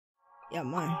Yeah,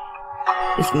 man.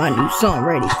 It's my new song,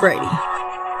 Ready Freddy.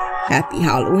 Happy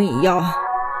Halloween, y'all.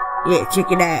 Yeah, check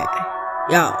it out.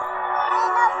 Y'all.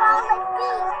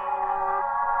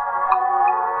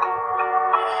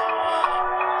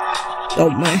 Yo,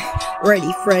 man.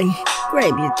 Ready Freddy.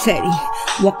 Grab your teddy.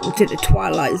 Welcome to the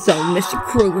Twilight Zone, Mr.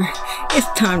 Krueger. It's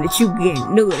time that you get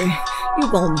neutered. You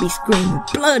gonna be screaming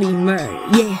bloody murder.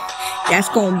 Yeah, that's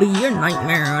gonna be your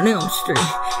nightmare on Elm Street.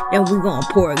 Then we gonna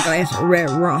pour a glass of red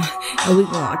rum, and we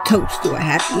gonna toast to a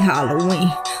happy Halloween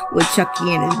with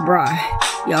Chucky and his bride.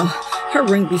 Yo, her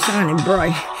ring be shining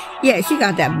bright. Yeah, she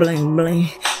got that bling bling.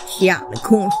 She out in the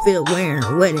cornfield wearing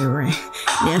a wedding ring.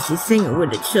 Now she singing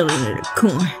with the children of the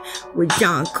corn, with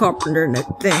John Carpenter and the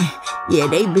thing. Yeah,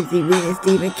 they busy reading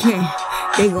Stephen King.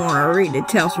 They gonna read the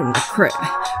Tales from the Crypt,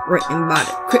 written by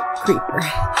the Crypt Creeper.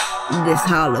 This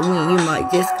Halloween, you might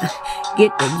just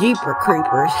get the Jeeper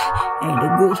Creepers and the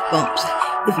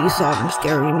goosebumps if you saw them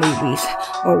scary movies,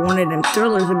 or one of them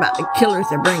thrillers about the killers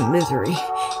that bring misery.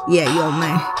 Yeah, yo,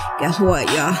 man, guess what,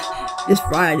 y'all? This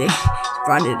Friday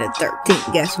the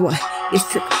 13th, guess what? It's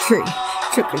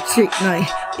trick or treat night.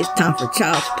 It's time for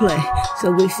child's play.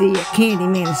 So we see a candy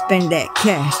man and spend that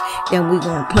cash. Then we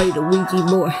gonna play the Ouija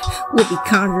board. We'll be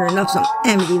conjuring up some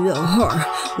Amityville horror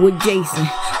with Jason.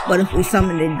 But if we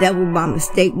summon the devil by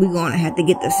mistake, we gonna have to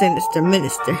get the sinister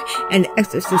minister and the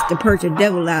exorcist to purge the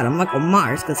devil out of Michael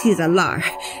Myers, cause he's a liar.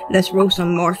 Let's roast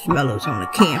some marshmallows on the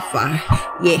campfire.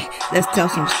 Yeah, let's tell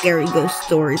some scary ghost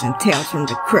stories and tales from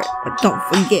the crypt. But don't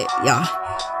forget, y'all,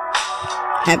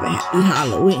 have a happy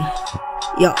Halloween.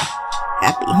 Yo,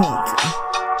 happy haunting.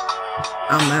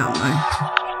 I'm out, man.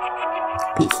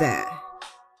 Peace out.